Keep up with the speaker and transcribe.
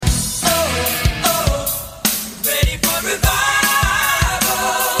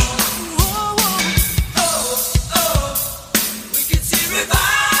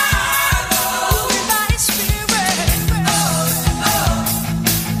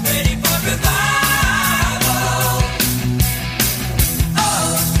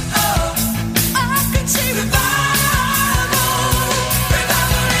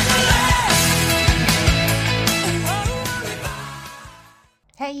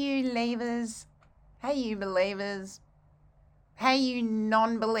you leavers. Hey, you believers. Hey, you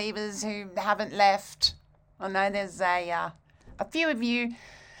non-believers who haven't left. I know there's a few of you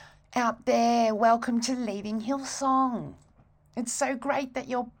out there. Welcome to Leaving Hillsong. It's so great that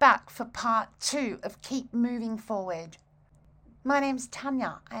you're back for part 2 of Keep Moving Forward. My name's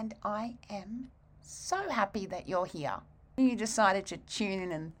Tanya and I am so happy that you're here. You decided to tune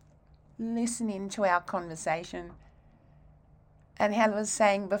in and listen in to our conversation. And Helen was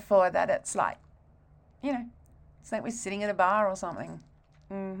saying before that it's like, it's like we're sitting at a bar or something.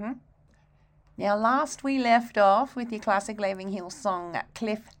 Now, last we left off with your classic Leaving Hillsong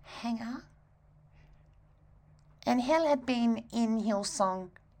cliffhanger. And Hel had been in Hillsong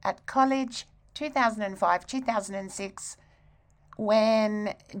at college 2005, 2006,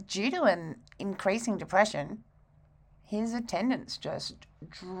 when, due to an increasing depression, his attendance just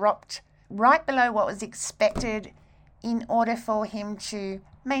dropped right below what was expected in order for him to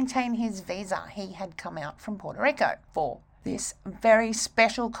maintain his visa. He had come out from Puerto Rico for this very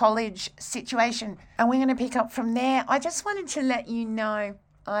special college situation. And we're going to pick up from there. I just wanted to let you know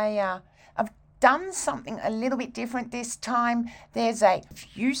I've done something a little bit different this time. There's a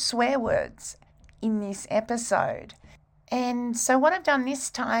few swear words in this episode. And so what I've done this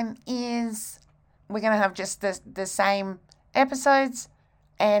time is we're going to have just the same episodes,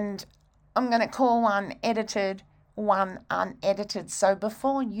 and I'm going to call one edited, one unedited. So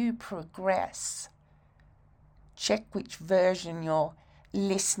before you progress, check which version you're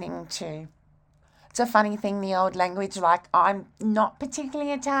listening to. It's a funny thing, the old language, like I'm not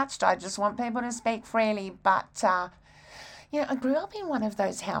particularly attached. I just want people to speak freely. But, I grew up in one of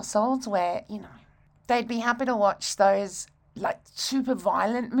those households where, they'd be happy to watch those like super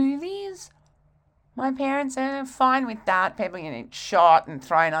violent movies. My parents are fine with that. People getting shot and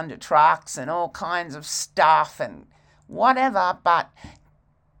thrown under trucks and all kinds of stuff and whatever, but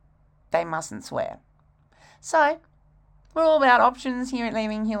they mustn't swear. So, we're all about options here at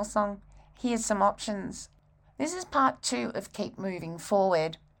Leaving Hillsong. Here's some options. This is part 2 of Keep Moving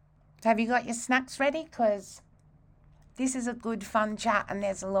Forward. Have you got your snacks ready? Because this is a good fun chat and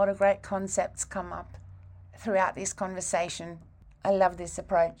there's a lot of great concepts come up throughout this conversation. I love this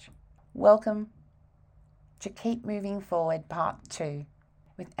approach. Welcome to Keep Moving Forward part 2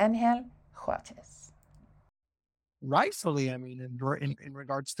 with Angel Huertas. Rightfully, in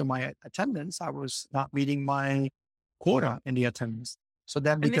regards to my attendance, I was not meeting my quota in the attendance. So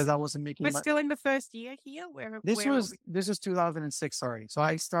then, because I wasn't making, we're still in the first year here. This is 2006. Sorry, so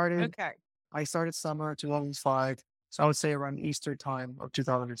I started summer 2005. So I would say around Easter time of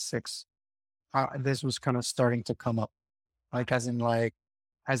 2006. This was kind of starting to come up, as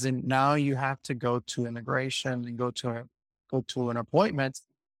in now you have to go to immigration and go to an appointment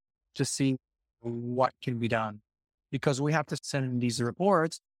to see what can be done, because we have to send in these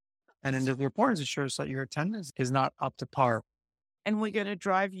reports, and in the reports it shows that your attendance is not up to par. And we're going to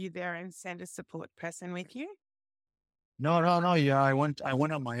drive you there and send a support person with you? No. Yeah, I went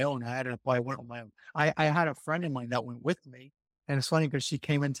on my own. I went on my own. I had a friend of mine that went with me. And it's funny because she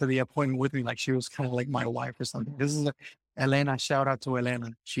came into the appointment with me like she was kind of like my wife or something. This is Elena. Shout out to Elena.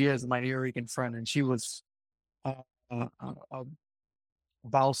 She is my New Rican friend. And she was a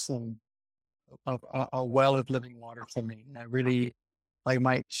balsam, a well of living water for me. And I really,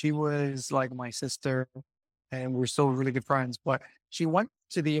 she was like my sister. And we're still really good friends. But she went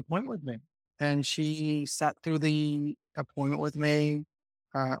to the appointment with me. And she sat through the appointment with me,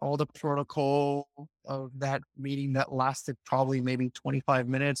 all the protocol of that meeting that lasted probably maybe 25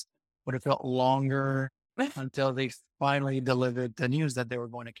 minutes, but it felt longer until they finally delivered the news that they were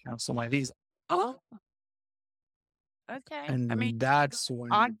going to cancel my visa. Oh, okay. And that's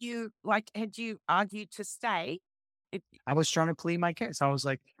when... had you argued to stay? I was trying to plead my case. I was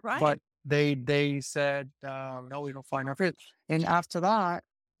like, right. But they said, no, we don't find our fit. And after that,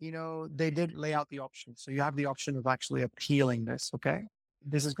 they did lay out the option. So you have the option of actually appealing this, okay?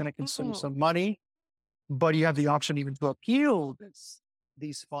 This is going to consume some money, but you have the option even to appeal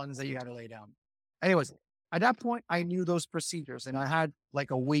these funds that you got to lay down. Anyways, at that point, I knew those procedures and I had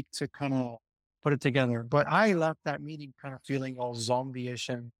like a week to kind of put it together. But I left that meeting kind of feeling all zombie-ish.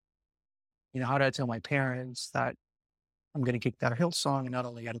 And, how did I tell my parents that I'm getting kicked out of Hillsong, and not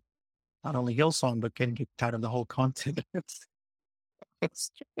only Hillsong, but getting kicked out of the whole continent?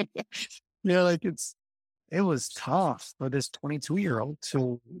 It was tough for this 22-year-old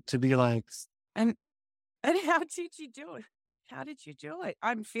to be like. And how did you do it? How did you do it?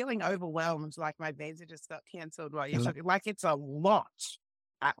 I'm feeling overwhelmed, like my visa just got cancelled while you're talking. Like it's a lot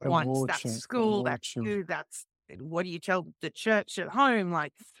at once. That's school, that's you, that's what do you tell the church at home?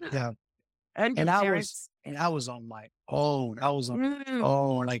 Yeah. And your And parents. I was on my own. I was on my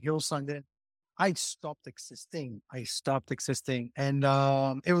own. Like Hillsong didn't. I stopped existing. I stopped existing, and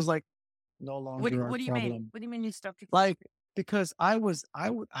it was like no longer our What do you mean? problem. What do you mean you stopped? Like because I would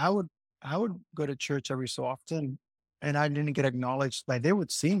go to church every so often, and I didn't get acknowledged. Like they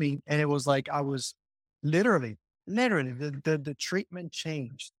would see me, and it was like I was literally the treatment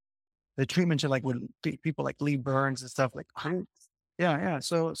changed. The treatment changed, like with people like Lee Burns and stuff. Like yeah.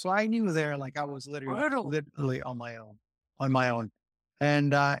 So I knew there, like I was Brutal. literally on my own.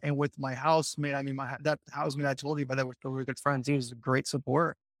 And with my housemate, I mean, that housemate I told you about that was still really good friends. He was great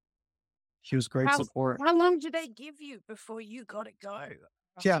support. He was great How support. how long did they give you before you got to go?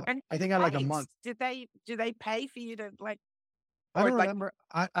 Yeah, And I think I had like a month. did they do they pay for you to like I or don't like remember.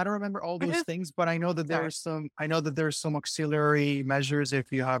 I don't remember all those things, but I know that sorry. I know that there's some auxiliary measures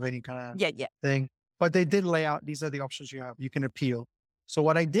if you have any kind of Yeah. thing. But they did lay out, these are the options you have. You can appeal. So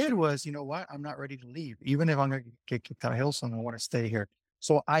what I did was, you know what? I'm not ready to leave. Even if I'm going to get kicked out of Hillsong, I want to stay here.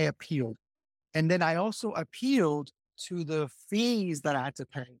 So I appealed. And then I also appealed to the fees that I had to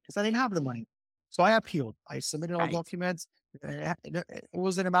pay because I didn't have the money. So I appealed. I submitted all Right. documents. It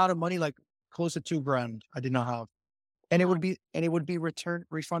was an amount of money like close to $2,000 I did not have. And it would be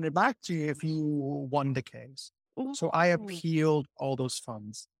refunded back to you if you won the case. So I Ooh. appealed all those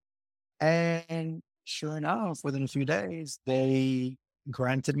funds. And sure enough, within a few days, they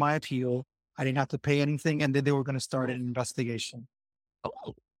granted my appeal. I didn't have to pay anything, and then they were going to start an investigation.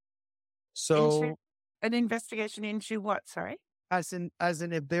 Oh, So, an investigation into what? Sorry. as in,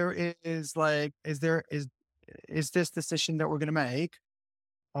 if there is like, is this decision that we're going to make,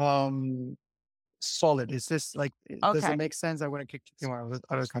 um, solid? Is this like, does it Okay. make sense? I want to kick you out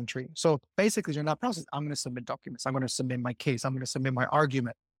of the country. So basically, during that process, I'm going to submit documents. I'm going to submit my case. I'm going to submit my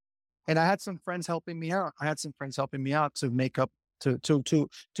argument. And I had some friends helping me out. To make up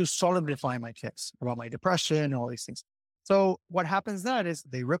to solidify my case about my depression and all these things. So what happens then is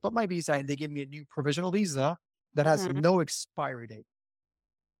they rip up my visa and they give me a new provisional visa that has Mhm. no expiry date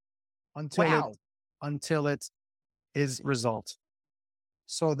until Wow. it is resolved.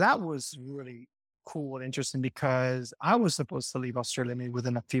 So that was really cool and interesting because I was supposed to leave Australia maybe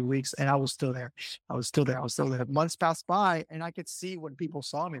within a few weeks, and I was still there. Months passed by, and I could see when people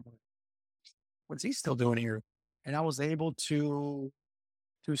saw me, what's he still doing here? And I was able to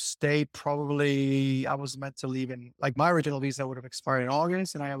stay. Probably I was meant to leave in, like, my original visa would have expired in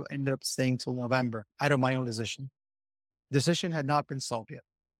August, and I ended up staying till November out of my own decision. Decision had not been solved yet.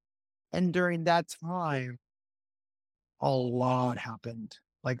 And during that time, a lot happened.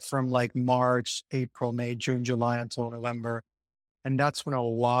 Like from like March, April, May, June, July until November. And that's when a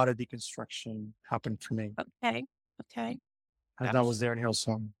lot of deconstruction happened for me Okay. Okay. as I was there in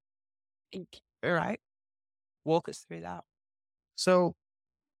Hillsong. All right. Walk us through that. So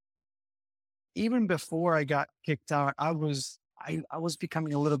even before I got kicked out, I was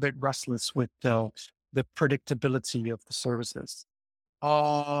becoming a little bit restless with the predictability of the services.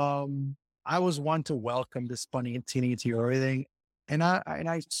 I was one to welcome the spontaneity or everything. And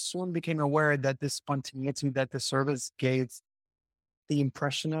I soon became aware that this spontaneity that the service gave the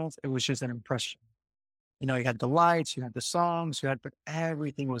impression of, it was just an impression. You know, you had the lights, you had the songs, but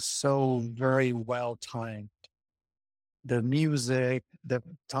everything was so very well timed. The music, the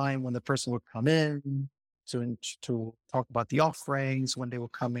time when the person would come in to talk about the offerings, when they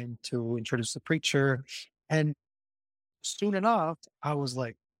would come in to introduce the preacher. And soon enough, I was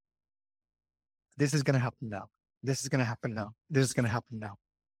like, this is going to happen now. This is going to happen now. This is going to happen now.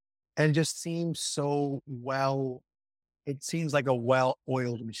 And it just seems so well, it seems like a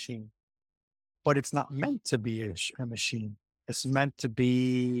well-oiled machine, but it's not meant to be a machine. It's meant to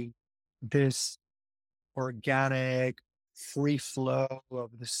be this organic, free flow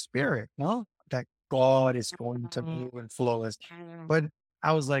of the spirit, no? That God is going to move and flow us. But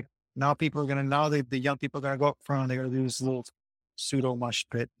I was like, now the young people are going to go up front. They're going to do this little pseudo mush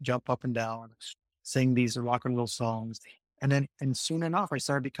pit, jump up and down, sing these rock and roll songs. And soon enough, I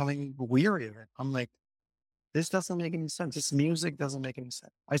started becoming weary of it. I'm like, this doesn't make any sense. This music doesn't make any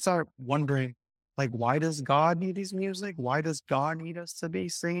sense. I started wondering, like, why does God need this music? Why does God need us to be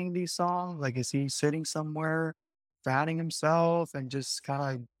singing these songs? Like, is he sitting somewhere, fatting himself and just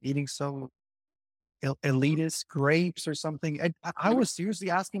kind of eating some elitist grapes or something? And I was seriously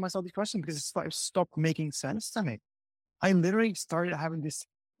asking myself these questions because it stopped making sense to me. I literally started having this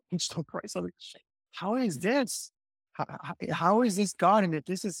existential crisis. I'm like, how is this? How is this God? And if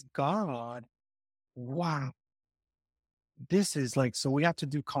this is God, wow, this is like, so we have to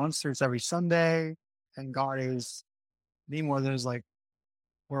do concerts every Sunday, and God is, meanwhile, there's like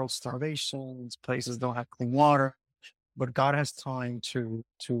world starvations, places don't have clean water. but God has time to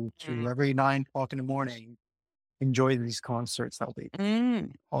every 9 o'clock in the morning enjoy these concerts that we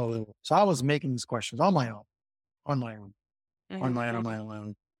Mm. all over. So I was making these questions on my own, on my own, on my own, on Mhm. my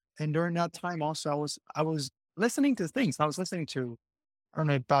own. And during that time also I was listening to things. I was listening to, I don't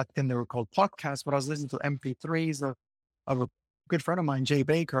know, back then they were called podcasts, but I was listening to MP3s of a good friend of mine, Jay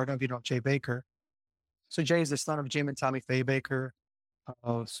Baker. I don't know if you know Jay Baker. So Jay is the son of Jim and Tammy Faye Baker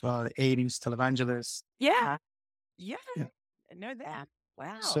of the 80s televangelists. Yeah. Yeah. Yeah. I know that.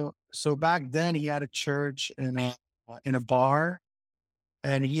 Wow. So back then he had a church in a bar,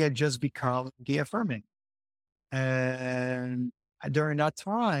 and he had just become gay affirming. And during that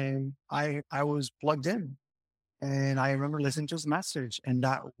time, I was plugged in, and I remember listening to his message, and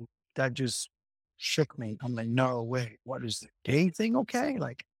that just shook me. I'm like, no way, what is the gay thing? Okay,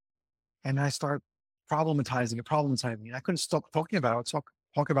 like, and I start problematizing it. I couldn't stop talking about it.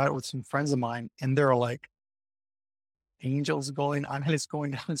 Talk about it with some friends of mine, and they're like, angels going on, and it's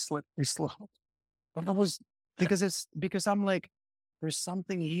going down slippery slope. But I was because I'm like, there's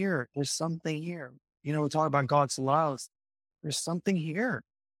something here. There's something here. We talk about God's love. There's something here.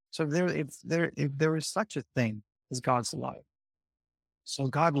 So if there is such a thing as God's love. So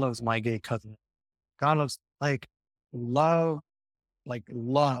God loves my gay cousin. God loves love, like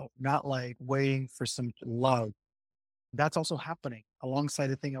love, not like waiting for some love. That's also happening alongside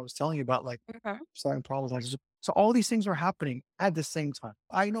the thing I was telling you about, like Okay. starting problems. So all these things are happening at the same time.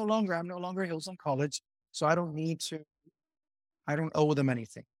 I'm no longer at Hillsong College, so I don't owe them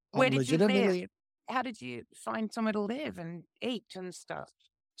anything. Where I'm did you live? legitimately How did you find somewhere to live and eat and stuff?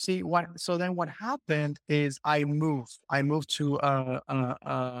 see what. So then what happened is I moved. I moved to I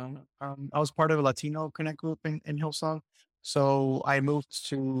was part of a Latino Connect group in Hillsong, so I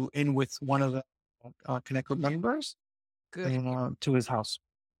moved in with one of the Connect group members Good. and to his house.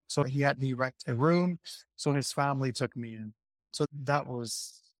 So he had me rent a room. So his family took me in. So that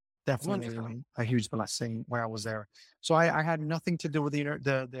was definitely Wonderful. a huge blessing where I was there. So I had nothing to do with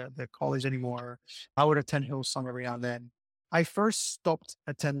the college anymore. I would attend Hillsong every now and then. I first stopped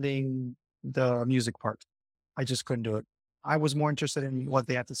attending the music part. I just couldn't do it. I was more interested in what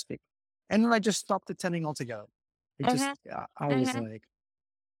they had to speak. And then I just stopped attending altogether. Mhm. I was Mhm. like,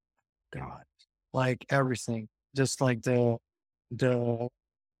 God, like everything, just like the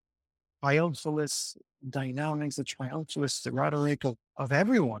triumphalist dynamics, the triumphalist rhetoric of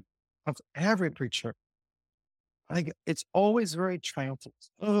everyone, of every preacher. I think it's always very triumphant.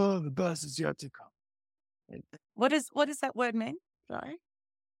 Oh, the best is yet to come. And What does that word mean? Sorry.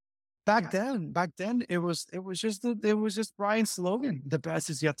 back then, it was just Brian's slogan. The best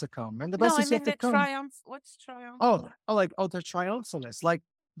is yet to come, and the No, best I is yet mean to the come. triumph. What's triumph? The triumphalist, like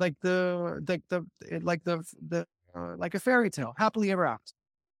a fairy tale, happily ever after.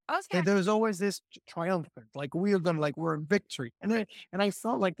 Okay. There's always this triumphant, like we're in victory, and I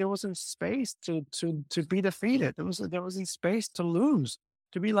felt like there wasn't space to be defeated. There wasn't space to lose.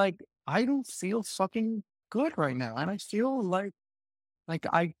 To be like, I don't feel fucking good right now, and I feel like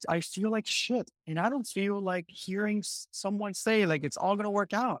I feel like shit, and I don't feel like hearing someone say like it's all gonna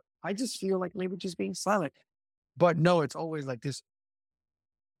work out. I just feel like maybe just being silent. But no, it's always like this,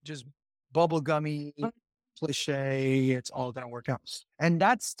 just bubblegummy cliche. It's all gonna work out, and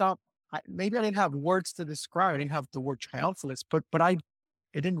that stuff. Maybe I didn't have words to describe. I didn't have the word triumphalist, but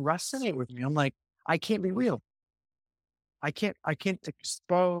it didn't resonate with me. I'm like, I can't be real. I can't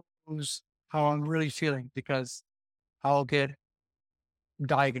expose how I'm really feeling because I'll get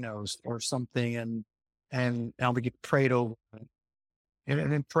diagnosed or something, and I'll get prayed over, and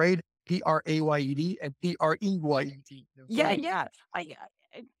then prayed Prayed and Preyed. Yeah, yeah. I-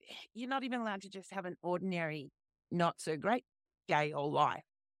 you're not even allowed to just have an ordinary, not so great gay or life.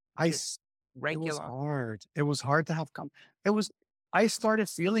 I Just s- it was regular. hard. It was hard to have it was I started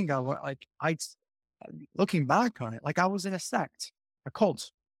feeling that like looking back on it, like I was in a sect, a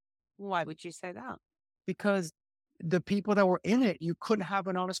cult, Why would you say that? because the people that were in it, you couldn't have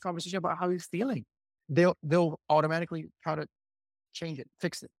an honest conversation about how you're feeling. They'll automatically try to change it,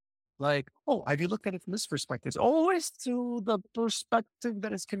 fix it. Like, oh, have you looked at it from this perspective? It's always to the perspective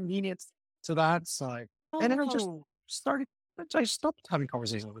that is convenient to that side. And then Oh, started, I stopped having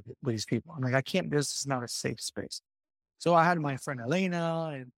conversations with these people. I'm like, I can't, this is not a safe space. So I had my friend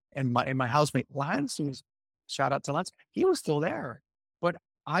Elena and my housemate Lance, who's shout out to Lance. He was still there, but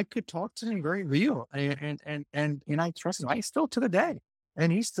I could talk to him very real, and I trust him. I still to the day,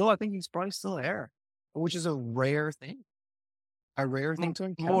 and I think he's probably still there, which is a rare thing to more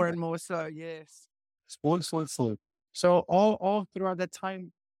encounter. and more so, yes. Absolute. So all throughout that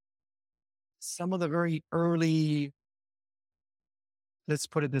time, some of the very early, let's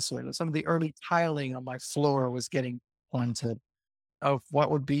put it this way, some of the early tiling on my floor was getting planted of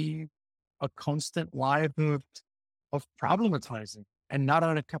what would be a constant life of problematizing, and not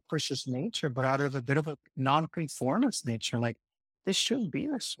out of capricious nature, but out of a bit of a non-conformist nature. Like, this shouldn't be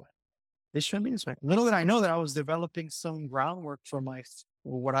this way. This shouldn't be this way. Little did I know that I was developing some groundwork for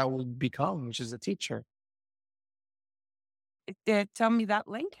what I will become, which is a teacher. Tell me that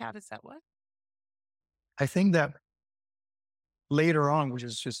link. How does that work? I think that later on, which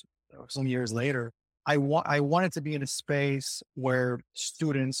is just some years later, I wanted to be in a space where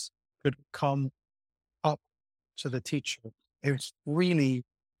students could come up to the teacher. It's really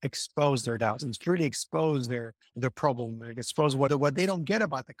expose their doubts. It's really expose their problem. Like, expose what they don't get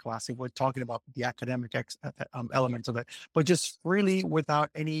about the class. If we're talking about the academic elements of it, but just really without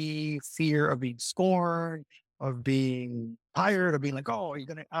any fear of being scorned, of being tired, of being like, oh, you're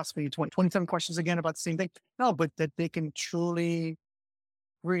going to ask me 27 questions again about the same thing. No, but that they can truly,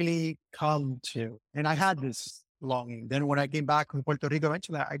 really come to. And I had this longing. Then when I came back from Puerto Rico,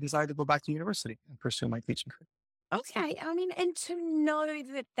 eventually I decided to go back to university and pursue my teaching career. Okay. I mean, and to know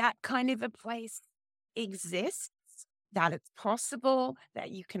that that kind of a place exists, that it's possible,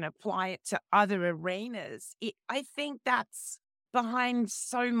 that you can apply it to other arenas, I think that's behind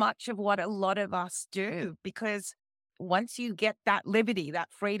so much of what a lot of us do, because once you get that liberty, that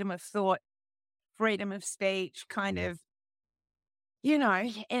freedom of thought, freedom of speech, kind of,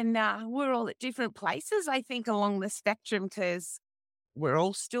 and we're all at different places, I think, along the spectrum, because we're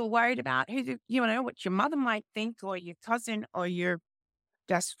all still worried about what your mother might think, or your cousin, or your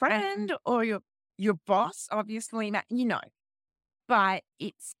best friend, or your boss, obviously, but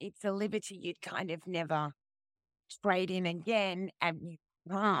it's a liberty you'd kind of never trade in again, and you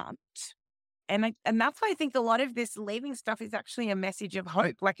can't. And that's why I think a lot of this leaving stuff is actually a message of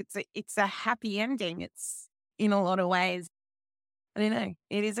hope. Like, it's a happy ending. It's, in a lot of ways, I don't know,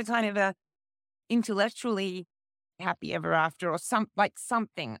 it is a kind of a intellectually happy ever after, or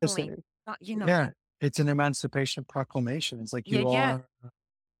something. Yes, yeah, it's an emancipation proclamation. It's like you Yeah.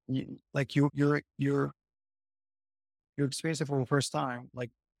 are, like you're experiencing it for the first time.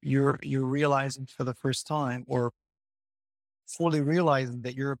 Like you're realizing for the first time, or fully realizing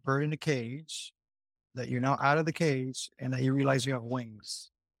that you're a bird in a cage, that you're now out of the cage, and that you realize you have wings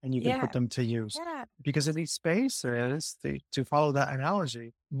and you can put them to use. Yeah. Because in these spaces, to follow that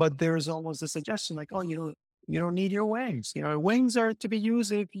analogy, but there's almost a suggestion like, oh, you don't need your wings. Wings are to be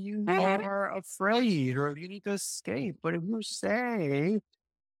used if you are afraid or if you need to escape. But if you're safe,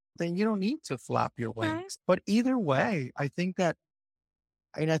 then you don't need to flap your wings. But either way, I think that's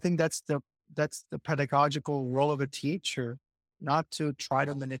the pedagogical role of a teacher, not to try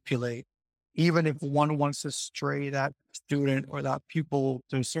to manipulate, even if one wants to stray that student or that pupil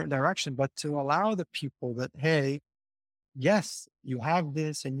to a certain direction, but to allow the pupil that, hey, yes, you have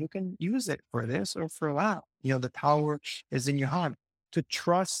this and you can use it for this or for that. The power is in your hand. To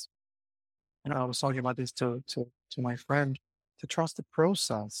trust, and I was talking about this to my friend, to trust the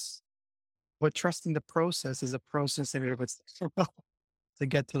process. But trusting the process is a process in and of itself to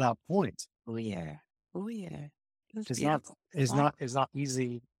get to that point. Oh yeah. It's not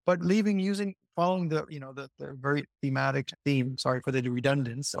easy. But following the very thematic theme, sorry for the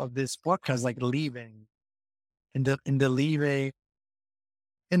redundance of this book, because like leaving, in the leaving,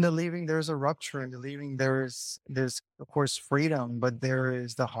 there's a rupture. In the leaving, there's of course freedom, but there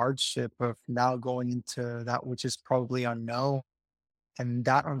is the hardship of now going into that which is probably unknown. And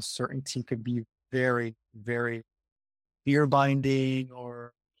that uncertainty could be very, very fear binding,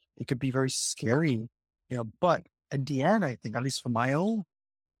 or it could be very scary, but at the end, I think, at least from my own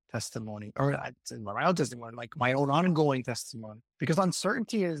testimony, or my own testimony, like my own ongoing testimony, because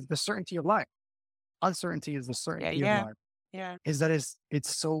uncertainty is the certainty of life. Uncertainty is the certainty of life. Yeah. Is that it's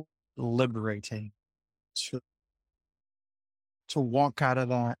so liberating to walk out of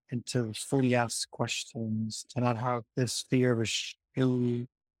that and to fully ask questions, to not have this fear of a shoe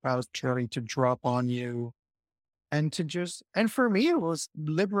about trying to drop on you. And for me, it was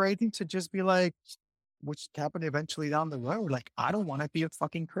liberating to just be like, which happened eventually down the road. Like, I don't want to be a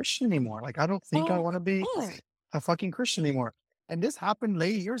fucking Christian anymore. Like, I don't think I want to be a fucking Christian anymore. And this happened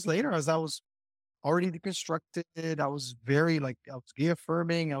years later, as I was already deconstructed. I was very I was gay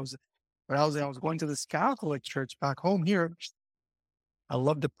affirming. I was going to this Catholic church back home here. I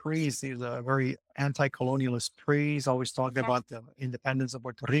love the priest. He's a very anti-colonialist priest, always talking about the independence of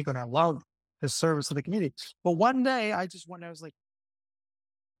Puerto Rico. And I love his service to the community. But one day I was like,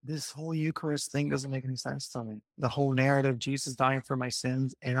 this whole Eucharist thing doesn't make any sense to me. The whole narrative, Jesus dying for my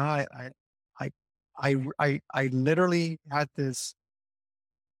sins. And I literally had this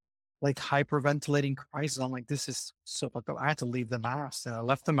like hyperventilating crisis. I'm like, this is so fucked up. I had to leave the mass, and I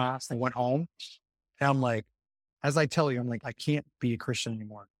left the mass and went home. And I'm like, as I tell you, I'm like, I can't be a Christian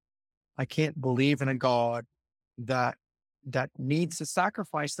anymore. I can't believe in a God that needs to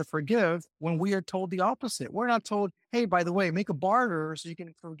sacrifice to forgive when we are told the opposite. We're not told, hey, by the way, make a barter so you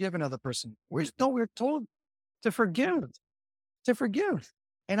can forgive another person. We're told to forgive, to forgive.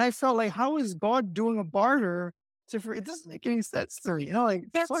 And I felt like, how is God doing a barter it doesn't make any sense to me. Like,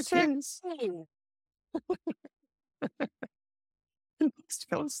 That's so it makes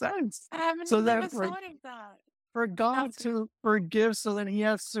no sense. I haven't So never then thought of that. for God That's to forgive, so then he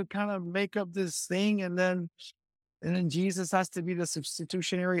has to kind of make up this thing, and then Jesus has to be the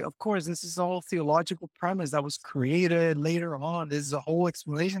substitutionary. Of course, this is all theological premise that was created later on. There's a whole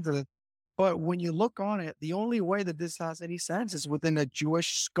explanation to this. But when you look on it, the only way that this has any sense is within a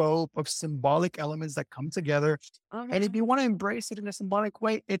Jewish scope of symbolic elements that come together. And if you want to embrace it in a symbolic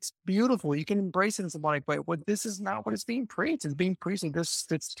way, it's beautiful. You can embrace it in a symbolic way. But this is not what it's being preached. It's being preached in this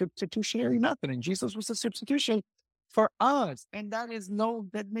substitutionary method. And Jesus was the substitution for us. And that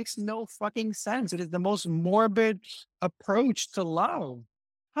makes no fucking sense. It is the most morbid approach to love.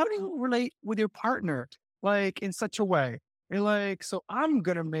 How do you relate with your partner like in such a way? You're like, so I'm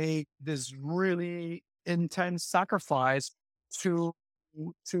gonna make this really intense sacrifice to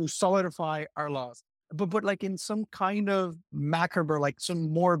solidify our laws. But like in some kind of macabre, like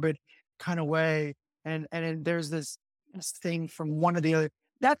some morbid kind of way. And then there's this thing from one or the other.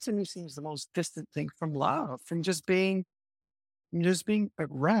 That to me seems the most distant thing from love, from just being at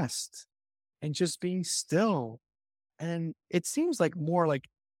rest and just being still. And it seems like more like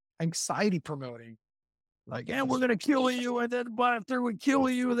anxiety promoting. Like, yeah, we're gonna kill you, and then but after we kill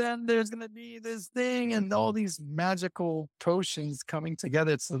you, then there's gonna be this thing and all these magical potions coming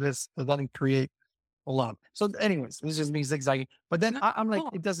together so then create a love. So, anyways, this just me zigzagging. But then I'm like,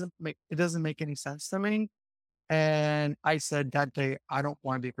 cool. it doesn't make any sense to me. And I said that day, I don't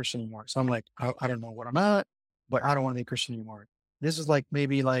want to be a Christian anymore. So I'm like, I don't know what I'm at, but I don't want to be a Christian anymore. This is like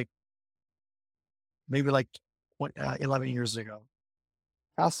maybe like 11 years ago.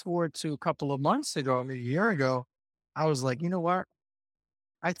 Fast forward to a couple of months ago, maybe a year ago, I was like, you know what?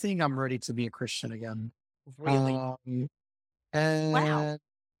 I think I'm ready to be a Christian again. Really? Um, Wow.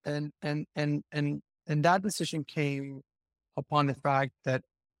 and and that decision came upon the fact that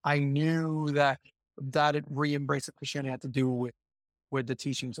I knew that it re-embrace of Christianity had to do with the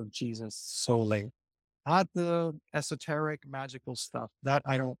teachings of Jesus solely, not the esoteric magical stuff that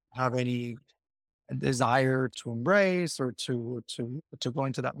I don't have any desire to embrace or to go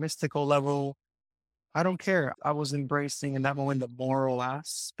into that mystical level. I don't care. I was embracing in that moment the moral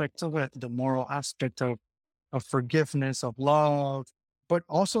aspect of it, the moral aspect of forgiveness, of love, but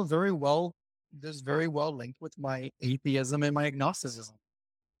also very well linked with my atheism and my agnosticism.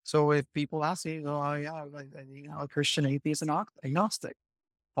 So if people ask me, oh yeah, a Christian atheist and agnostic,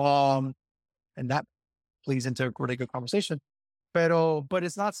 um, and that plays into a really good conversation. But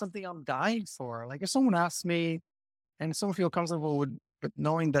it's not something I'm dying for. Like if someone asks me and someone feel comfortable with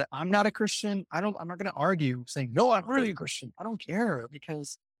knowing that I'm not a Christian, I'm not going to argue saying, no, I'm really a Christian. I don't care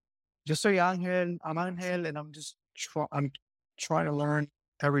because yo soy ángel, I'm ángel, and I'm trying to learn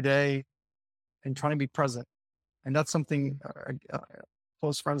every day and trying to be present. And that's something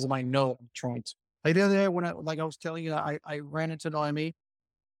close friends of mine know I'm trying to. Like the other day when like I was telling you, I ran into Noemi.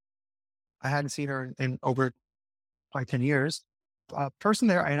 I hadn't seen her in over like 10 years. Person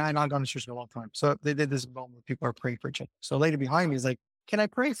there, and I not gone to church in a long time. So they did this moment where people are praying for each other. So a lady behind me is like, can I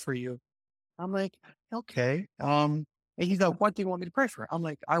pray for you? I'm like, okay. And he's like, what do you want me to pray for? I'm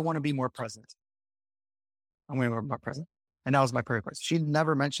like, I want to be more present. I'm going to be more present. And that was my prayer request. She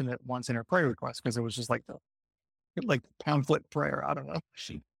never mentioned it once in her prayer request because it was just like the pamphlet prayer. I don't know.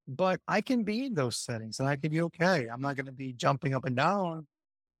 But I can be in those settings and I can be okay. I'm not going to be jumping up and down.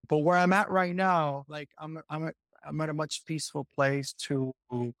 But where I'm at right now, like I'm at a much peaceful place to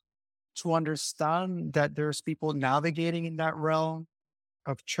understand that there's people navigating in that realm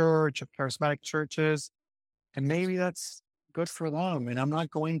of church, of charismatic churches, and maybe that's good for them. And I'm not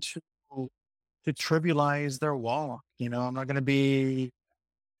going to trivialize their walk. I'm not going to be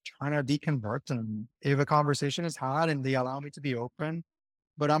trying to deconvert them. If a conversation is had and they allow me to be open,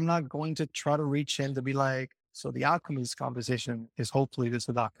 but I'm not going to try to reach in to be like, so the outcome of this conversation is hopefully this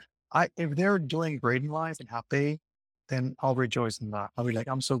or that. If they're doing great in life and happy, then I'll rejoice in that. I'll be like,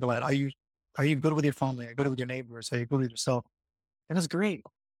 I'm so glad. Are you good with your family? Are you good with your neighbors? Are you good with yourself? And that's great.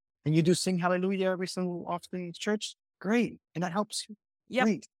 And you do sing hallelujah every single often in church? Great. And that helps you. Yep.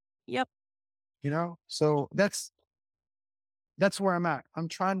 Great. Yep. So that's where I'm at. I'm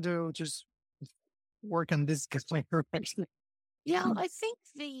trying to just work on this perfection. Yeah, I think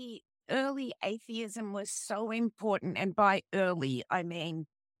the early atheism was so important. And by early, I mean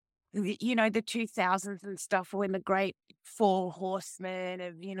the 2000s and stuff when the great four horsemen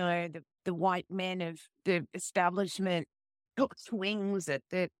of, the white men of the establishment took swings at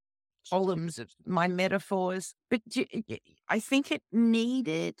the columns of my metaphors. But I think it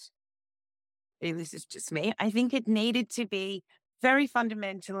needed, this is just me, I think it needed to be very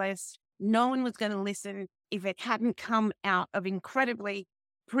fundamentalist. No one was going to listen if it hadn't come out of incredibly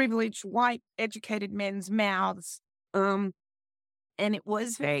privileged, white, educated men's mouths. And it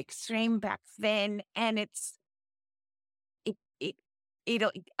was very extreme back then. And it,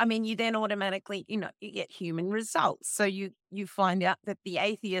 I mean, you then automatically, you get human results. So you find out that the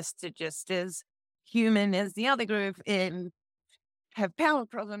atheists are just as human as the other group and have power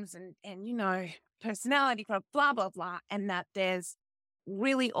problems and personality problems, blah, blah, blah. And that there's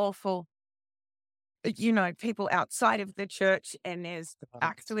really awful, people outside of the church, and there's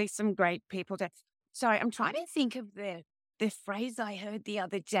actually some great people. Sorry, I'm trying to think of the phrase I heard the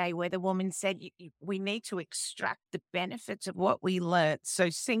other day where the woman said, we need to extract the benefits of what we learned.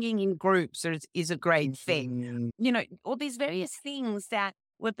 So singing in groups is a great thing. All these various things that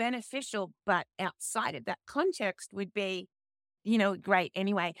were beneficial, but outside of that context would be, great.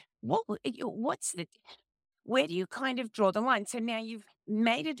 Anyway, where do you kind of draw the line? So now you've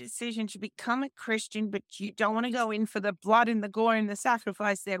made a decision to become a Christian, but you don't want to go in for the blood and the gore and the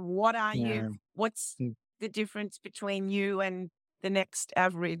sacrifice. Then what are you? What's the difference between you and the next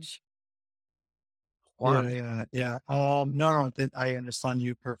average? Yeah. No, I understand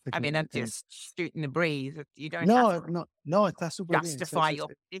you perfectly. I mean, I'm just shooting the breeze. You don't have to that's super justify your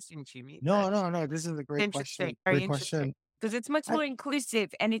position to me. No. This is a great question. Great question. Because it's much more inclusive,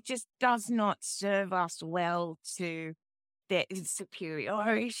 and it just does not serve us well to the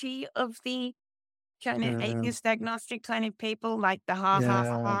superiority of the kind of atheist agnostic kind of people, like the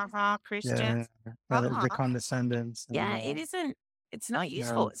ha Christians. The condescendence. Yeah, it isn't. It's not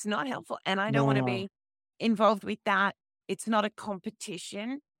useful. It's not helpful, and I don't want to be involved with that. It's not a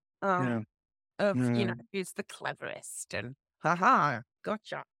competition of who's the cleverest and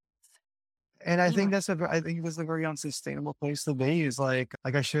gotcha. And I think that's a very unsustainable place to be. Is like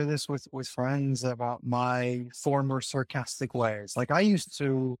I share this with friends about my former sarcastic ways. Like I used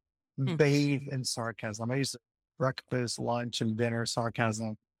to bathe in sarcasm. I used to breakfast, lunch, and dinner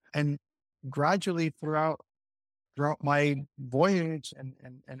sarcasm, and gradually throughout my voyage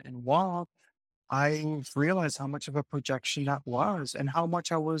and walk, I realized how much of a projection that was, and how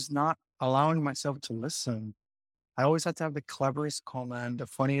much I was not allowing myself to listen. I always had to have the cleverest comment, the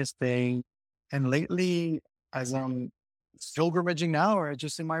funniest thing. And lately, as I'm pilgrimaging now, or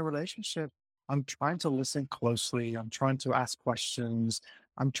just in my relationship, I'm trying to listen closely. I'm trying to ask questions.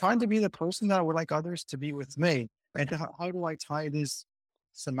 I'm trying to be the person that I would like others to be with me. And how do I tie this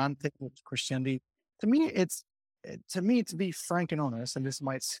semantic with Christianity? To me, to be frank and honest, and this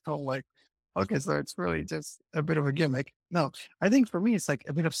might sound like, okay, so it's really just a bit of a gimmick. No, I think for me, it's like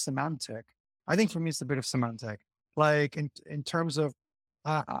a bit of semantic. Like in terms of,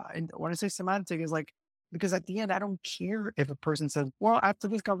 and when I say semantic, is like, because at the end, I don't care if a person says, well, after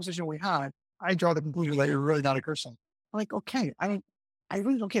this conversation we had, I draw the conclusion that you're really not a Christian. I'm like, okay, I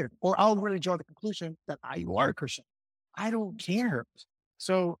really don't care. Or I'll really draw the conclusion that you are a Christian. I don't care.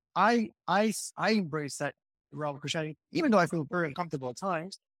 So I embrace that realm of Christianity, even though I feel very uncomfortable at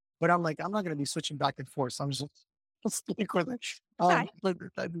times. But I'm like, I'm not going to be switching back and forth. So I'm just stick with it. Like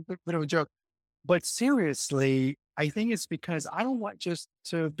a bit of a joke. But seriously, I think it's because I don't want just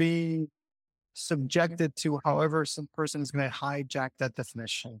to be subjected to however some person is going to hijack that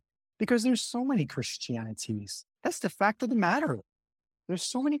definition. Because there's so many Christianities. That's the fact of the matter. There's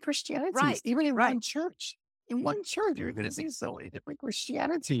so many Christianities. Right. Even in one church. In one church, you're going to see so many different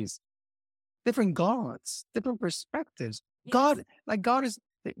Christianities, different gods, different perspectives. Yes. God is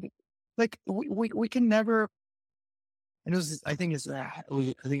like, we can never. And I think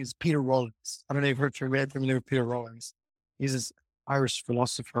it's Peter Rollins. I don't know if you're familiar with Peter Rollins. He's this Irish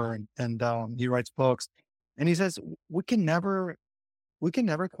philosopher, and he writes books. And he says we can never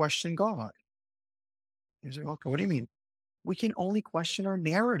question God. He's like, okay, what do you mean? We can only question our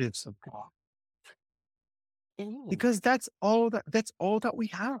narratives of God, because that's all that we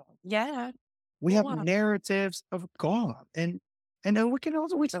have. Yeah, we have narratives of God, and then we can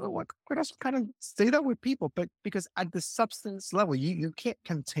also kind of say that with people, but because at the substance level, you can't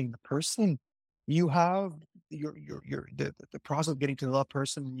contain the person. You have the process of getting to know that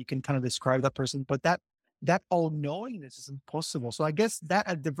person, and you can kind of describe that person, but that all knowingness is impossible. So I guess that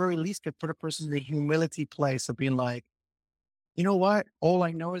at the very least could put a person in the humility place of being like, you know what? All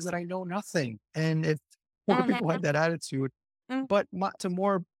I know is that I know nothing. And if more people had that attitude, but to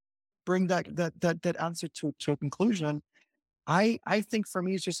more bring that answer to a conclusion, I think for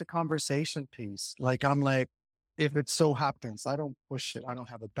me, it's just a conversation piece. Like, I'm like, if it so happens, I don't push it. I don't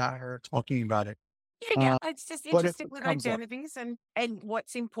have a banner talking about it. Yeah, yeah. Uh, It's just but if interesting it with comes up, identities and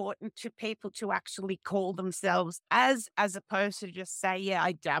what's important to people to actually call themselves as opposed to just say, yeah,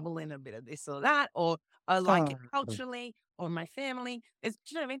 I dabble in a bit of this or that, or I like uh, it culturally, or my family. It's,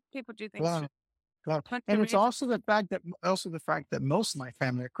 you know what I mean? People do things well, well, for and it's reasons. also the fact that most of my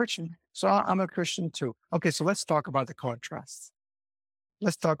family are Christian. So I'm a Christian too. Okay. So let's talk about the contrasts.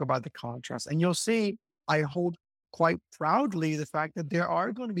 Let's talk about the contrast. And you'll see, I hold quite proudly the fact that there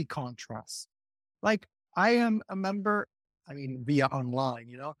are going to be contrasts. Like, I am a member, I mean, via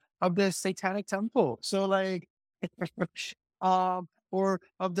online, of the Satanic Temple. So like, or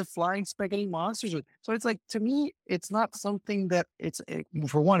of the flying spaghetti monsters. So it's like, to me, it's not something that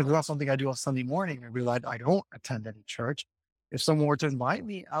for one, it's not something I do on Sunday morning. I realize I don't attend any church. If someone were to invite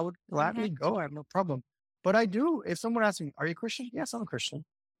me, I would Mhm. gladly go. I have no problem. But I do. If someone asks me, are you Christian? Yes, I'm a Christian.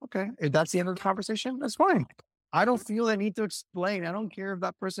 Okay. If that's the end of the conversation, that's fine. I don't feel the need to explain. I don't care if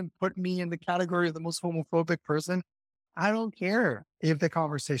that person put me in the category of the most homophobic person. I don't care if the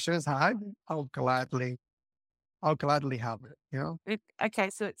conversation is had. I'll gladly, I'll gladly have it. Okay,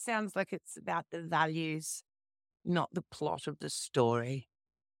 so it sounds like it's about the values, not the plot of the story.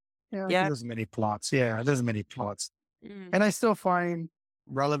 Yeah, because Yeah. there's many plots. Yeah, there's many plots. Mm. And I still find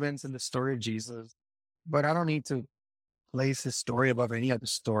relevance in the story of Jesus, but I don't need to place his story above any other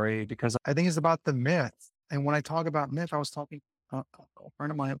story because I think it's about the myth. And when I talk about myth, I was talking a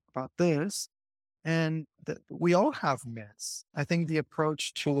friend of mine about this. And we all have myths. I think the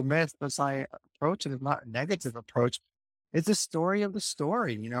approach to the myth, as I approach it, is not a negative approach. It's a story of the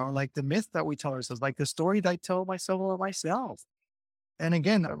story, like the myth that we tell ourselves, like the story that I tell myself about myself. And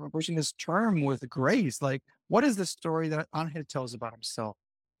again, I'm approaching this term with grace. Like, what is the story that Angel tells about himself?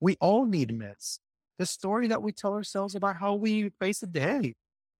 We all need myths. The story that we tell ourselves about how we face the day,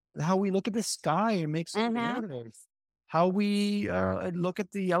 how we look at the sky and make some Mhm. narrative, how we look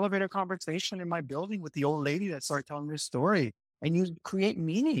at the elevator conversation in my building with the old lady that started telling her story, and you create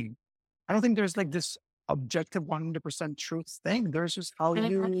meaning. I don't think there's like this objective 100% truth thing. There's just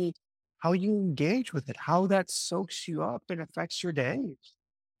Mhm. how you engage with it, how that soaks you up and affects your day.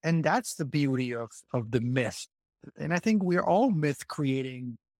 And that's the beauty of the myth. And I think we're all myth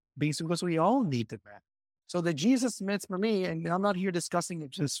creating beings because we all need the myth. So the Jesus myth for me, and I'm not here discussing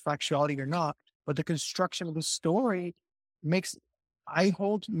if it's factuality or not, but the construction of the story makes I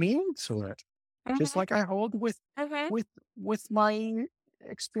hold meaning to it. Just Mhm. like I hold Mhm. with with my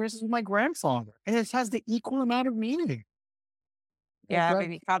experiences with my grandfather. And it has the equal amount of meaning. Like Yeah, I that.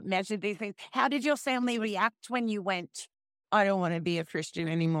 mean, you can't measure these things. How did your family react when you went, I don't want to be a Christian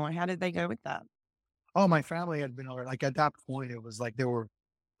anymore? How did they go with that? Oh, my family had been already like at that point, it was like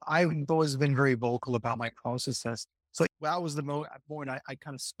I've always been very vocal about my processes. So that was the point I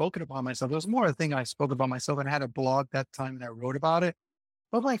kind of spoken upon myself. It was more a thing I spoke about myself and I had a blog that time and I wrote about it.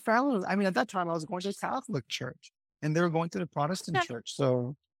 But my family, I mean, at that time I was going to a Catholic church and they were going to the Protestant Yeah. church.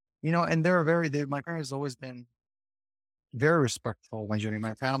 So, and my parents have always been very respectful of my journey.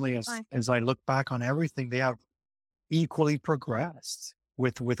 My family, Fine. as I look back on everything, they have equally progressed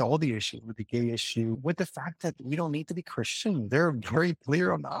with all the issues, with the gay issue, with the fact that we don't need to be Christian. They're very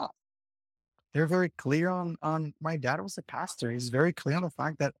clear on that. They're very clear on my dad was a pastor. He's very clear on the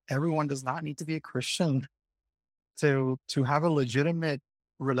fact that everyone does not need to be a Christian to have a legitimate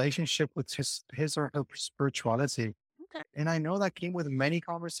relationship with his or her spirituality. Okay. And I know that came with many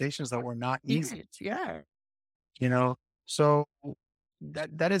conversations that were not Yes, easy, yeah. you know. So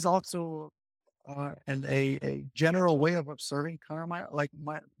that is also and a general way of observing kind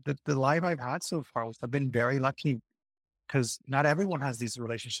of the life I've had so far. I've been very lucky because not everyone has these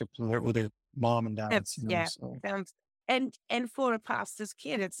relationships with their mom and dads, Yeah. So Sounds and for a pastor's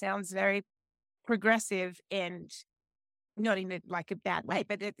kid, it sounds very progressive and not in like a bad way,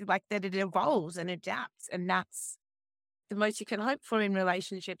 but like that it evolves and adapts. And that's the most you can hope for in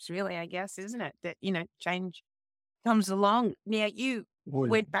relationships, really, I guess, isn't it? That, change comes along. Now, you well,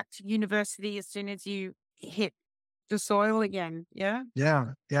 went back to university as soon as you hit the soil again. Yeah.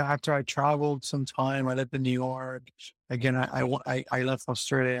 yeah. After I traveled some time, I lived in New York. Again, I left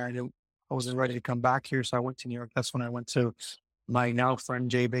Australia. I wasn't ready to come back here, so I went to New York. That's when I went to my now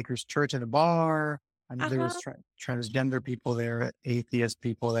friend Jay Baker's church and a bar. I knew Uh there was huh. transgender people there, atheist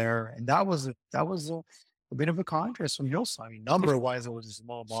people there, and a bit of a contrast from Hillside. I mean, number wise, it was a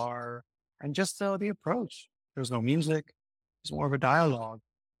small bar, and just the approach. There was no music; it was more of a dialogue,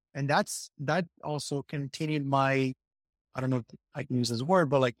 and that also continued my I don't know if I can use this word,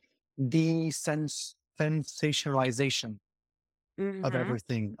 but like sensationalization of Mm-hmm.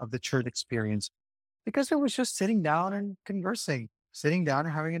 everything of the church experience. because it was just sitting down and conversing, sitting down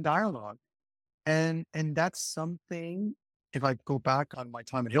and having a dialogue. And that's something, if I go back on my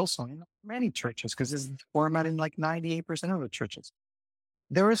time at Hillsong, many churches, because this is the format in like 98% of the churches,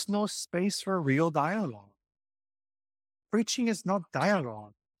 there is no space for real dialogue. Preaching is not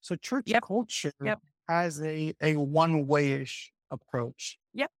dialogue. So church Yep. culture Yep. has a one-way-ish approach.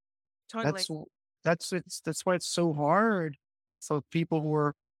 Yep. Totally. That's why it's so hard for people who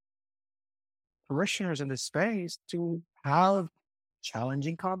are parishioners in this space to have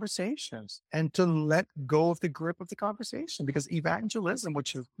challenging conversations and to let go of the grip of the conversation, because evangelism,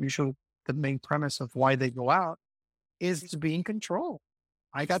 which is usually the main premise of why they go out, is to be in control.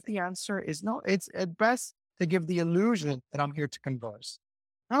 I got the answer is no. It's at best to give the illusion that I'm here to converse.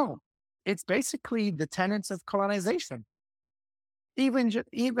 No, it's basically the tenets of colonization.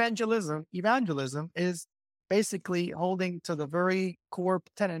 Evangelism is basically holding to the very core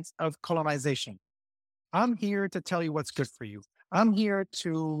tenets of colonization. I'm here to tell you what's good for you. I'm here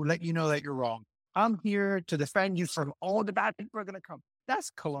to let you know that you're wrong. I'm here to defend you from all the bad people are going to come. That's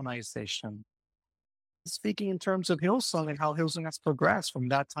colonization. Speaking in terms of Hillsong and how Hillsong has progressed from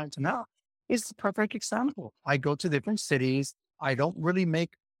that time to now, is the perfect example. I go to different cities. I don't really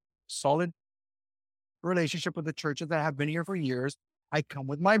make solid relationship with the churches that have been here for years. I come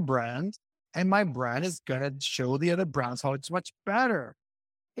with my brand, and my brand is going to show the other brands how it's much better.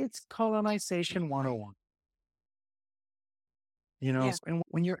 It's colonization 101. Yeah. And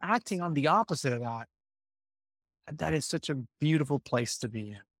when you're acting on the opposite of that, that is such a beautiful place to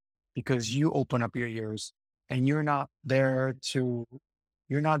be in, because you open up your ears and you're not there to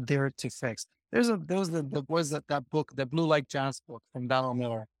fix. That book, the Blue Like Jazz book from Donald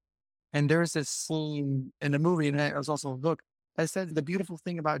Miller. And there's this scene in the movie, and it was also a book, that said the beautiful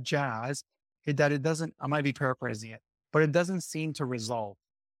thing about jazz is that it doesn't, I might be paraphrasing it, but it doesn't seem to resolve.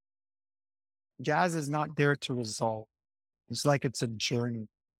 Jazz is not there to resolve. It's like it's a journey.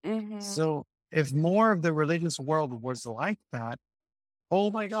 Mm-hmm. So if more of the religious world was like that,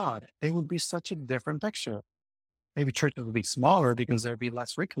 oh my God, it would be such a different picture. Maybe churches would be smaller because there'd be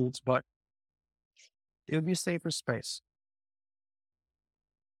less recruits, but it would be a safer space.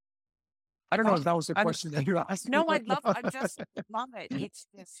 I don't know if that was the question that you asked. No, I just love it. It's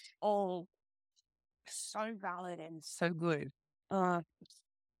just all so valid and so good. So,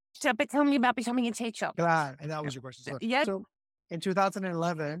 but tell me about becoming a teacher. Glad, and that was your question. Yeah. So in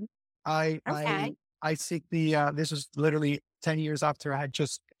 2011, I seek the, this was literally 10 years after I had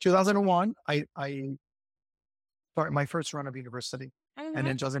 2001, I started my first run of university. Mm-hmm. And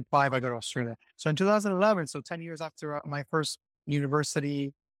in 2005, I go to Australia. So in 2011, so 10 years after my first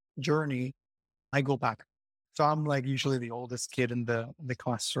university journey, I go back. So I'm like usually the oldest kid in the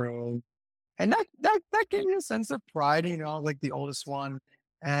classroom. And that gave me a sense of pride, like the oldest one.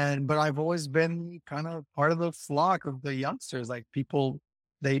 But I've always been kind of part of the flock of the youngsters. Like people,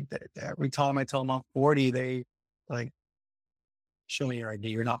 they every time I tell them I'm 40, they like, show me your ID.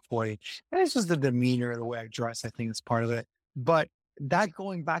 You're not 40. And it's just the demeanor, the way I dress, I think is part of it. But that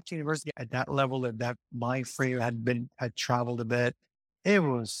going back to university at that level, that my frame had traveled a bit, it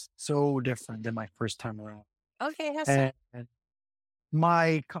was so different than my first time around. Okay. And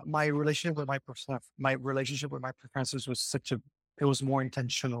my relationship with my professors was it was more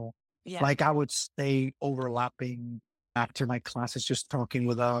intentional. Yeah. Like I would stay overlapping after my classes, just talking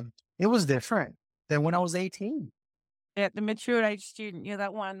with them. It was different than when I was 18. Yeah, the mature age student, you're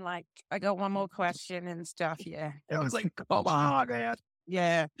that one, like, I got one more question and stuff. Yeah. I was like, come on, man.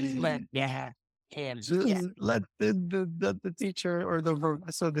 Yeah. Let the teacher or the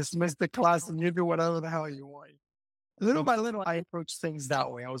professor dismiss the class and you do whatever the hell you want. Little by little, I approached things that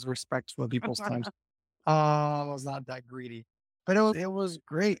way. I was respectful of people's times. I was not that greedy, but it was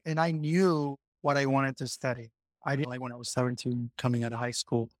great. And I knew what I wanted to study. I didn't, like when I was 17 coming out of high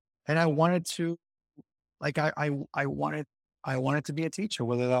school, and I wanted to, like, I wanted to be a teacher,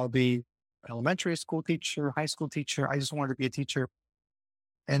 whether that would be elementary school teacher, high school teacher. I just wanted to be a teacher.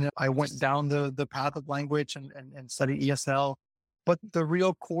 And I went down the path of language and studied ESL. But the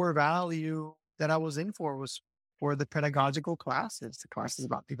real core value that I was in for was for the pedagogical classes, the classes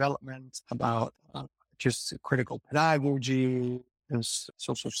about development, about just critical pedagogy,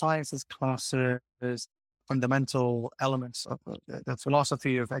 social sciences classes, fundamental elements of the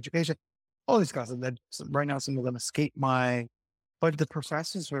philosophy of education, all these classes that right now some of them escape but the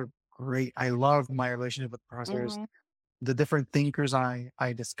professors were great. I loved my relationship with professors. Mm-hmm. The different thinkers I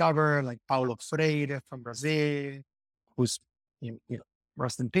discovered, like Paulo Freire from Brazil, who's,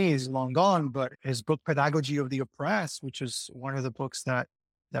 rest in peace, long gone, but his book, Pedagogy of the Oppressed, which is one of the books that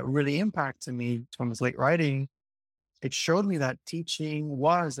really impacted me from his late writing, it showed me that teaching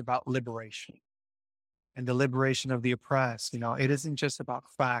was about liberation. and the liberation of the oppressed. It isn't just about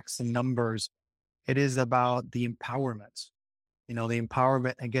facts and numbers. It is about the empowerment, the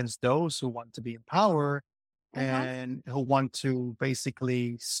empowerment against those who want to be empowered Mm-hmm. and who want to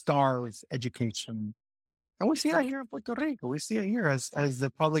basically starve education. And we see that here in Puerto Rico. We see it here as the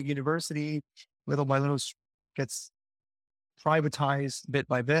public university little by little gets privatized bit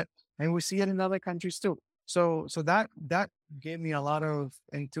by bit. And we see it in other countries too. So that gave me a lot of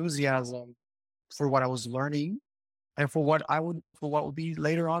enthusiasm for what I was learning and for what would be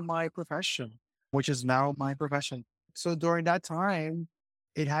later on my profession, which is now my profession. So during that time,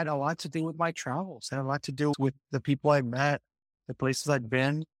 it had a lot to do with my travels, it had a lot to do with the people I met, the places I'd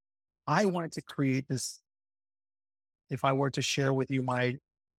been. I wanted to create this. If I were to share with you my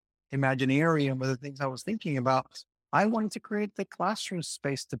imaginarium of the things I was thinking about, I wanted to create the classroom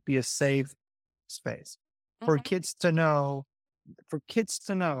space to be a safe space for Mm-hmm. kids to know,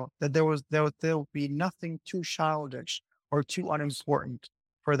 that there will be nothing too childish or too unimportant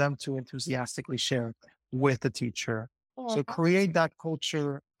for them to enthusiastically share with the teacher. So create that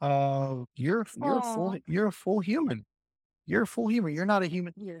culture of you're a full human. You're a full human. You're not a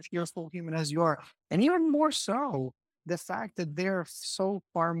human. You're a full human as you are. And even more so, the fact that they're so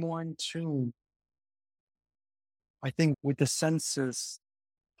far more in tune, I think, with the senses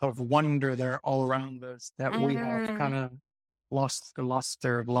of wonder that are all around us, that we have kind of lost the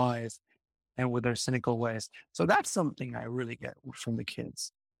luster of life and with their cynical ways. So that's something I really get from the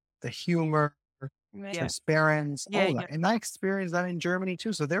kids. The humor, Yeah. transparency, Yeah, all that. And I experienced that in Germany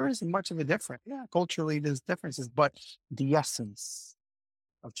too. So there isn't much of a difference. Yeah, culturally there's differences, but the essence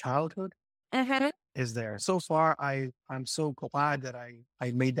of childhood Mm-hmm. is there. So far, I'm so glad that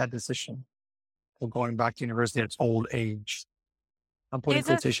I made that decision of going back to university at old age. I'm putting These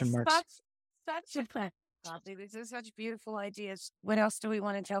are quotation marks. such a lovely. These are such beautiful ideas. What else do we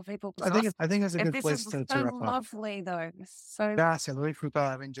want to tell people? I think it's a good This place is to so wrap up. lovely, though. So Gracias, Luis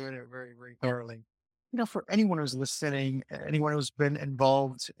Fruta. I've enjoyed it very, very thoroughly. For anyone who's listening, anyone who's been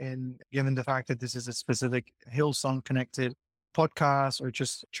involved in, given the fact that this is a specific Hillsong connected podcast or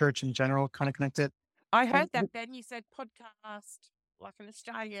just church in general kind of connected. I heard that, Ben. You said podcast like an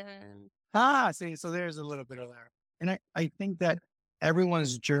Australian. See, so there's a little bit of there. And I think that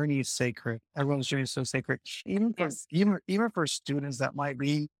everyone's journey is sacred. Everyone's journey is so sacred. Even for Yes. even for students that might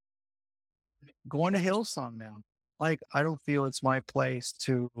be going to Hillsong now. Like, I don't feel it's my place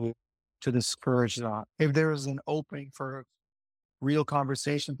to discourage that. If there is an opening for real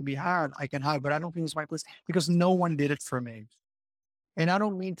conversation to be had, I can have, but I don't think it's my place because no one did it for me. And I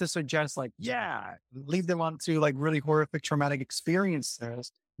don't mean to suggest like, yeah, leave them onto like really horrific traumatic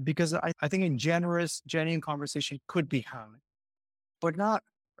experiences, because I think a genuine conversation could be had, but not,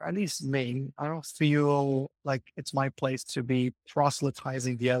 at least me. I don't feel like it's my place to be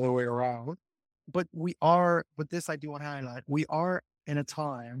proselytizing the other way around. But this I do want to highlight, we are in a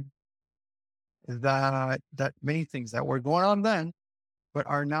time that many things that were going on then, but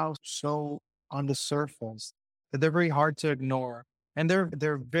are now so on the surface that they're very hard to ignore. And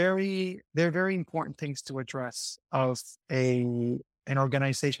they're very important things to address of an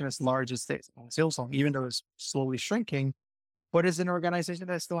organization as large as Hillsong, even though it's slowly shrinking, but it's an organization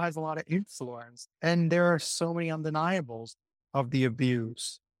that still has a lot of influence. And there are so many undeniables of the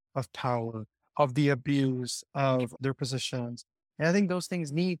abuse of power, of the abuse of their positions. And I think those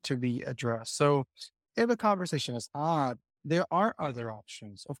things need to be addressed. So if a conversation is odd, there are other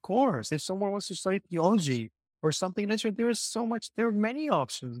options. Of course, if someone wants to study theology or something, there are many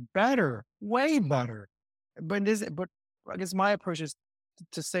options, better, way better. But I guess my approach is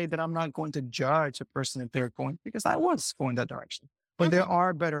to say that I'm not going to judge a person if they're going, because I was going that direction. But there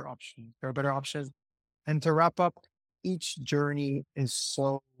are better options. There are better options. And to wrap up, each journey is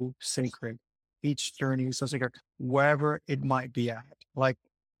so sacred. Each journey is so sacred, wherever it might be at. Like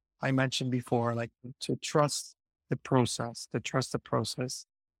I mentioned before, like to trust the process,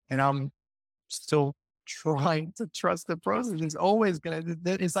 And I'm still trying to trust the process. It's always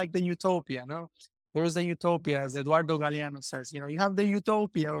it's like the utopia, no? There's the utopia, as Eduardo Galeano says, you have the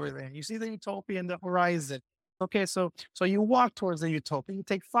utopia over there. You see the utopia in the horizon. Okay, so you walk towards the utopia, you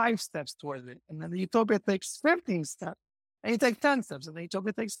take 5 steps towards it, and then the utopia takes 15 steps, and you take 10 steps, and the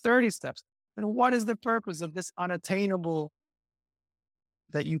utopia takes 30 steps. And what is the purpose of this unattainable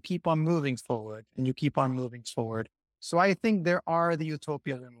that you keep on moving forward and you keep on moving forward? So I think there are the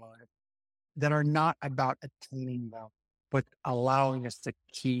utopias in life that are not about attaining them, but allowing us to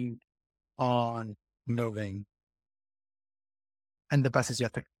keep on moving. And the best is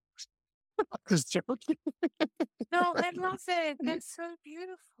yet to come. Just joking. No, I love it. That's so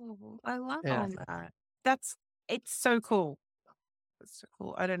beautiful. I love Yeah. all that. It's so cool. It's so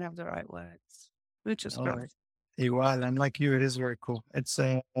cool. I don't have the right words. which is All good. right. Igual, and like you, it is very cool. It's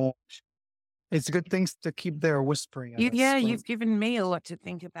good things to keep there whispering at us. You've given me a lot to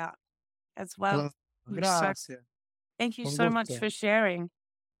think about as well. Gracias. Thank you Con so much gusto. for sharing.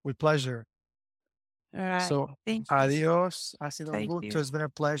 With pleasure. All right. So, Thank you. adios. Ha sido un Thank gusto. you. It's been a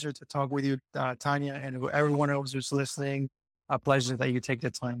pleasure to talk with you, Tanya, and everyone else who's listening. A pleasure that you take the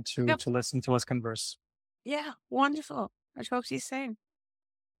time to listen to us converse. Yeah, wonderful. I'll talk to you soon.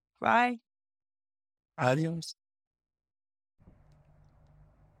 Bye. Adios.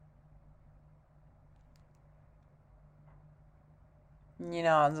 You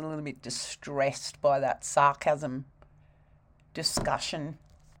know, I was a little bit distressed by that sarcasm discussion.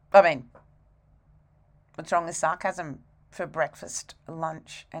 I mean, what's wrong with sarcasm for breakfast,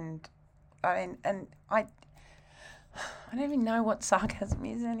 lunch, and I don't even know what sarcasm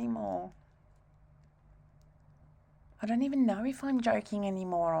is anymore. I don't even know if I'm joking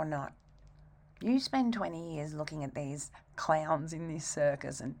anymore or not. You spend 20 years looking at these clowns in this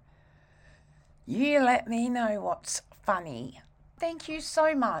circus and you let me know what's funny. Thank you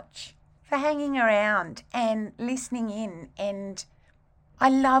so much for hanging around and listening in. And I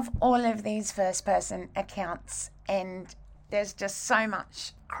love all of these first-person accounts, and there's just so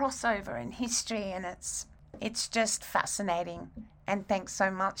much crossover in history, and it's just fascinating. And thanks so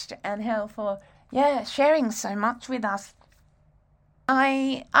much to Angel for sharing so much with us.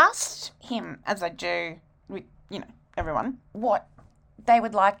 I asked him, as I do with everyone, what they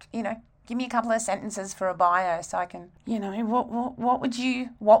would like. Give me a couple of sentences for a bio so I can, what would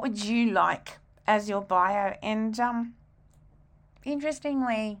you like as your bio? And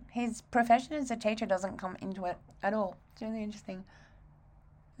interestingly, his profession as a teacher doesn't come into it at all. It's really interesting.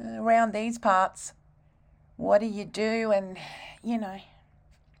 Around these parts, what do you do, and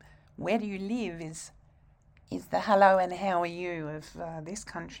where do you live is the hello and how are you of this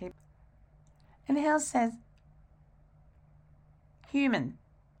country. And Hal says, human,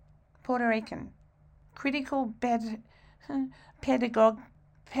 Puerto Rican, critical pedagogist,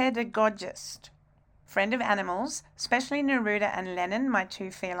 friend of animals, especially Neruda and Lennon, my two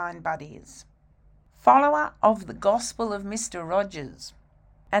feline buddies, follower of the gospel of Mr. Rogers.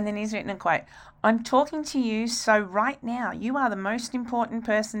 And then he's written a quote, I'm talking to you, so right now you are the most important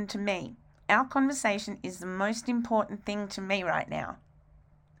person to me. Our conversation is the most important thing to me right now.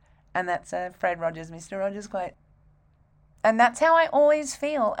 And that's a Fred Rogers, Mr. Rogers quote. And that's how I always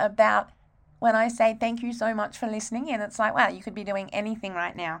feel about when I say thank you so much for listening. And it's like, wow, you could be doing anything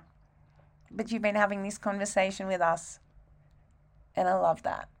right now, but you've been having this conversation with us. And I love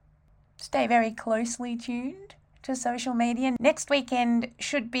that. Stay very closely tuned to social media. Next weekend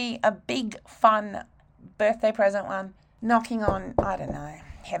should be a big, fun birthday present one. Knocking on, I don't know,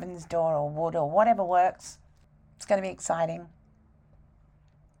 heaven's door or wood or whatever works. It's going to be exciting.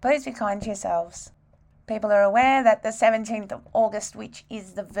 Please be kind to yourselves. People are aware that the 17th of August, which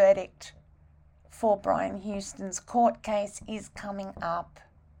is the verdict for Brian Houston's court case, is coming up.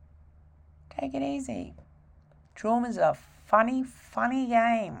 Take it easy. Trauma's a funny, funny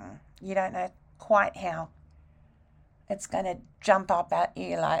game. You don't know quite how it's going to jump up at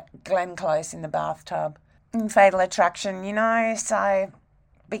you like Glenn Close in the bathtub. In Fatal Attraction, so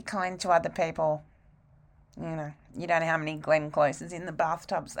be kind to other people. You don't know how many Glenn Closes in the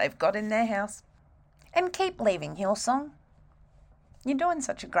bathtubs they've got in their house. And keep leaving Hillsong. You're doing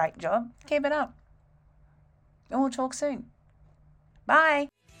such a great job. Keep it up. And we'll talk soon. Bye.